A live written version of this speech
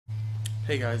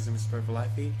Hey guys, I'm Mr.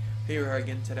 Lifey. Here we are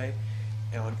again today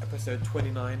on episode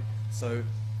 29. So,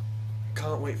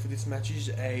 can't wait for this match. It's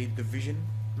a division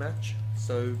match.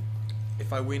 So,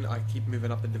 if I win, I keep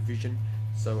moving up a division.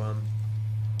 So,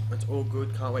 it's all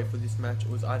good. Can't wait for this match.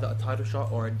 It was either a title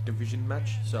shot or a division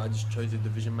match. So, I just chose a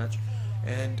division match.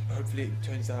 And hopefully, it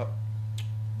turns out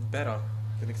better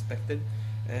than expected.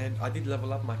 And I did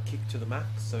level up my kick to the max,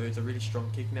 so it's a really strong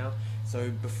kick now.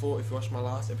 So before, if you watched my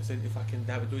last episode, if I can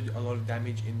do a lot of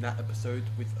damage in that episode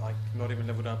with like not even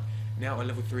leveled up, now a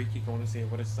level 3 kick, I want to see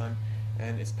what it's done,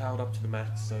 and it's powered up to the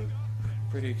max, so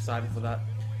pretty excited for that.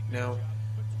 Now,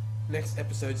 next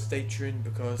episode, stay tuned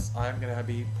because I'm going to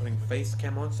be putting face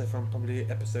cam on, so from probably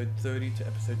episode 30 to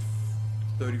episode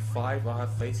 35 I'll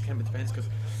have face cam. It depends because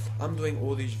I'm doing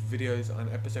all these videos on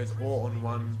episodes all in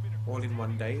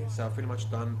one day, so I've pretty much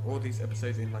done all these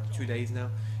episodes in like 2 days now.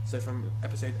 So from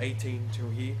episode 18 till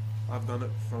here I've done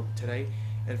it from today,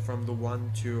 and from the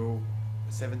 1 to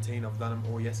 17 I've done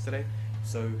them all yesterday,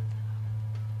 so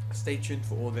stay tuned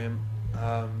for all them.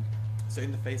 So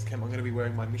in the face cam I'm going to be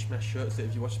wearing my Mishmash shirt, so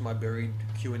if you watch my buried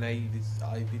Q&A,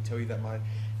 I did tell you that my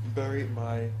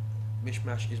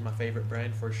Mishmash is my favorite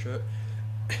brand for a shirt.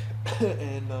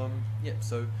 And yeah,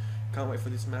 so can't wait for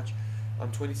this match.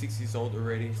 I'm 26 years old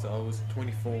already, so I was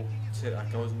 24 today.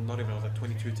 I was like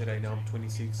 22 today. Now I'm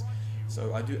 26,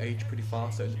 so I do age pretty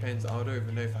fast. So it depends. I don't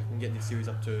even know if I can get this series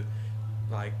up to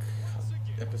like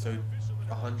episode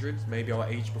 100. Maybe I'll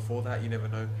age before that. You never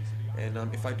know. And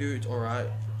if I do, it's alright.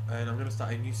 And I'm gonna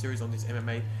start a new series on this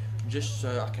MMA, just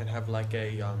so I can have like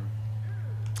a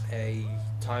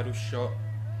title shot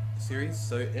series.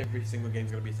 So every single game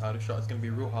is gonna be a title shot. It's gonna be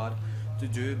real hard to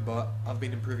do, but I've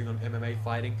been improving on MMA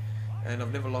fighting, and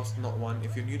I've never lost, not one.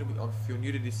 If you're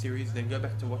new to this series, then go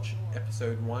back to watch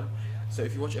episode 1. So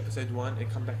if you watch episode 1 and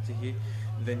come back to here,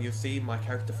 then you'll see my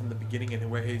character from the beginning and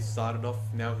where he started off.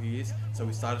 Now he is. So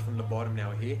we started from the bottom. Now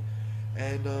we're here,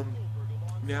 and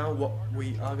now what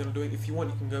we are gonna do. If you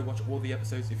want, you can go watch all the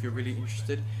episodes if you're really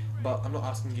interested. But I'm not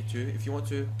asking you to. If you want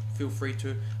to, feel free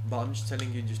to. But I'm just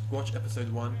telling you, just watch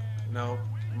episode 1. Now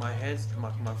my hands,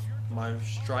 my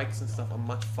strikes and stuff are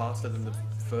much faster than the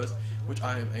first, which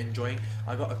I am enjoying.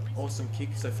 I got an awesome kick,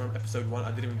 so from episode 1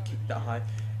 I didn't even kick that high.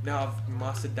 Now I've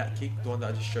mastered that kick, the one that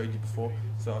I just showed you before,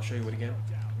 so I'll show you it again.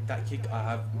 That kick, I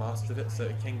have mastered it, so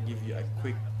it can give you a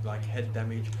quick like head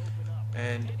damage,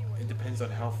 and it depends on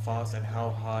how fast and how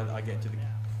hard I get to the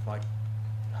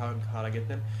how hard I get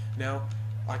them. Now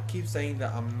I keep saying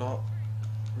that I'm not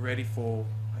ready for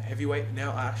heavyweight.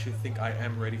 Now I actually think I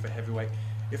am ready for heavyweight.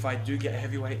 If I do get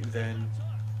heavyweight, then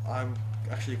I'm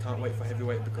actually can't wait for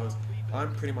heavyweight because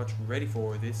I'm pretty much ready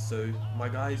for this. So my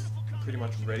guy's pretty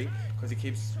much ready because he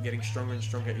keeps getting stronger and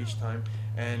stronger each time,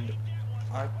 and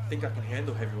I think I can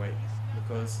handle heavyweight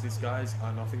because these guys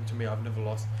are nothing to me. I've never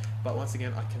lost, but once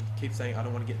again I can keep saying I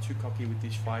don't want to get too cocky with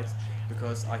these fights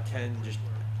because I can just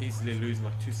easily lose in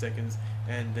like 2 seconds,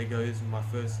 and there goes my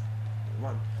first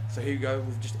one. So here you go,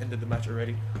 we've just ended the match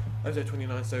already, episode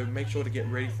 29. So make sure to get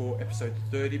ready for episode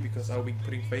 30 because I'll be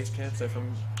putting face cam. So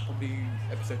from probably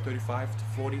episode 35 to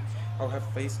 40 I'll have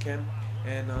face cam,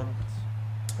 and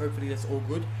hopefully that's all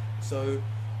good. So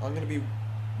I'm going to be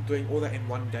doing all that in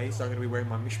one day, so I'm going to be wearing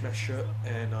my Mishmash shirt,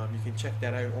 and you can check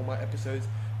that out in all my episodes.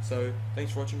 So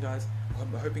thanks for watching, guys.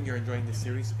 I'm hoping you're enjoying this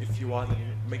series. If you are, then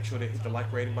make sure to hit the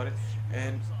like rating button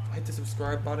and hit the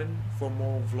subscribe button for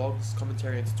more vlogs,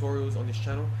 commentary and tutorials on this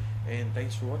channel, and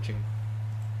thanks for watching.